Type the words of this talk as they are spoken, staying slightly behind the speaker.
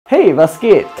Hey, was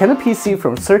geht? Can a PC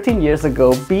from 13 years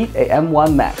ago beat a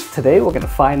M1 Max? Today we're gonna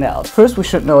find out. First, we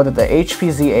should know that the HP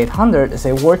Z800 is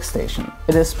a workstation.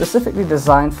 It is specifically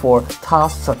designed for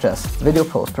tasks such as video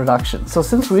post-production. So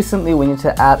since recently we need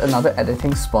to add another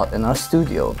editing spot in our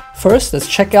studio. First, let's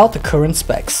check out the current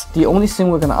specs. The only thing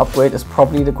we're gonna upgrade is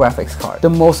probably the graphics card. The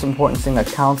most important thing that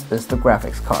counts is the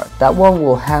graphics card. That one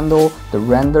will handle the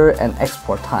render and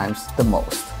export times the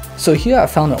most. So here I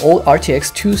found an old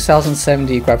RTX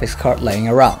 2070 graphics card laying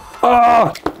around.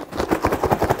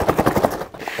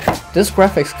 This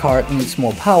graphics card needs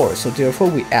more power, so therefore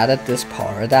we added this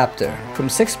power adapter from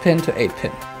 6-pin to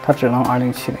 8-pin. 它只能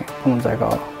2070，不能再高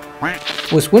了。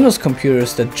 With Windows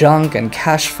computers, the junk and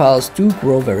cache files do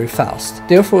grow very fast.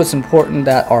 Therefore, it's important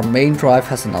that our main drive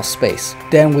has enough space.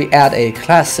 Then we add a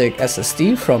classic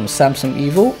SSD from Samsung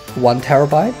Evo, 1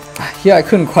 terabyte. Here I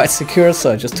couldn't quite secure,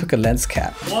 so I just took a lens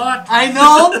cap. What? I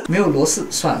know! 没有螺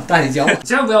丝，算了，大姐教我。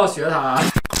千万不要学他啊。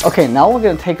 Okay, now we're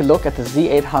going to take a look at the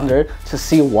Z800 to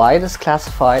see why it is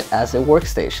classified as a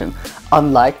workstation,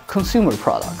 unlike consumer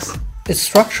products. Its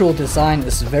structural design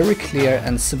is very clear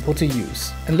and simple to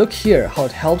use. And look here how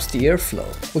it helps the airflow.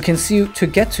 We can see to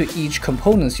get to each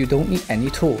components you don't need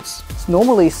any tools.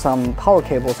 Normally some power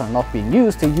cables are not being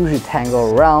used, they usually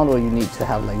tangle around or you need to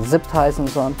have like zip ties and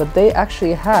so on, but they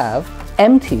actually have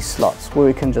empty slots where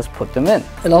you can just put them in.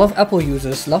 A lot of Apple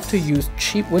users love to use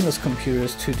cheap Windows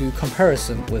computers to do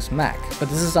comparison with Mac, but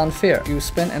this is unfair. If you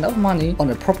spend enough money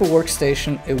on a proper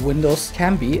workstation, a Windows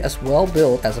can be as well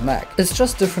built as a Mac. It's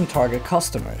just different target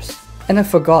customers. And I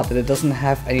forgot that it doesn't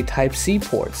have any Type-C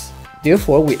ports.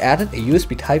 Therefore, we added a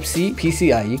USB Type-C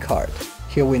PCIe card.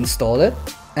 Here we install it,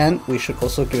 and we should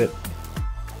also give it.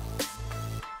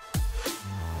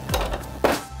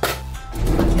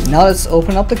 Now let's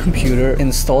open up the computer,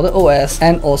 install the OS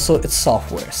and also its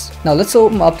softwares. Now let's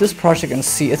open up this project and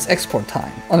see its export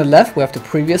time. On the left we have the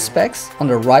previous specs, on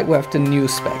the right we have the new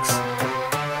specs.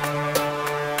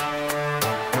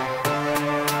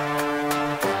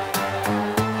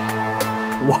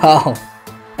 Wow!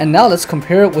 And now let's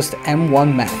compare it with the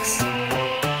M1 Max.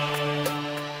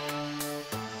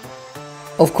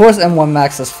 Of course M1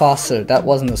 Max is faster, that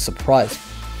wasn't a surprise.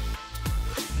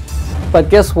 But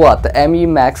guess what? The ME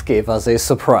Max gave us a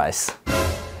surprise.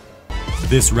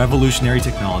 This revolutionary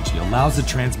technology allows the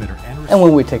transmitter and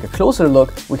when we take a closer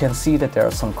look, we can see that there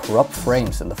are some corrupt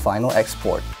frames in the final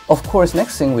export. Of course,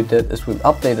 next thing we did is we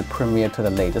updated Premiere to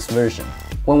the latest version.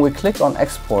 When we click on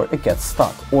export, it gets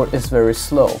stuck or is very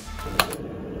slow.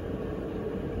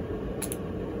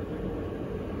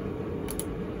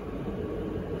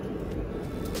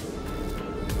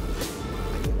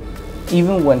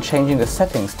 Even when changing the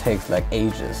settings takes like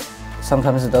ages.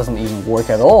 Sometimes it doesn't even work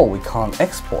at all, we can't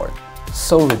export.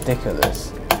 So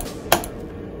ridiculous.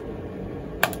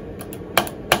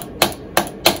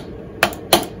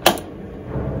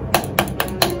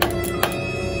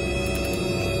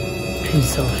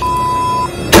 Piece of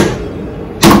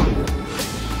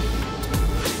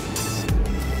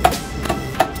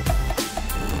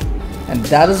And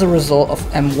that is a result of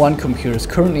M1 computers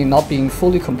currently not being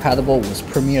fully compatible with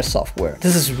Premiere software.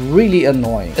 This is really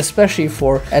annoying, especially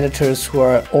for editors who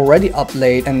are already up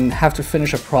late and have to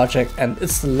finish a project, and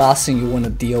it's the last thing you want to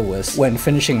deal with when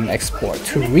finishing an export,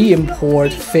 to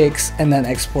re-import, fix, and then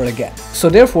export again. So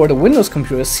therefore the Windows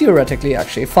computer is theoretically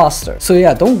actually faster. So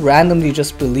yeah, don't randomly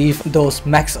just believe those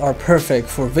Macs are perfect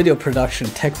for video production,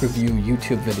 tech review,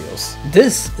 YouTube videos.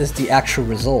 This is the actual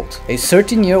result. A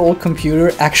 13-year-old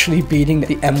computer actually beating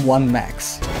the M1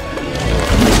 Max.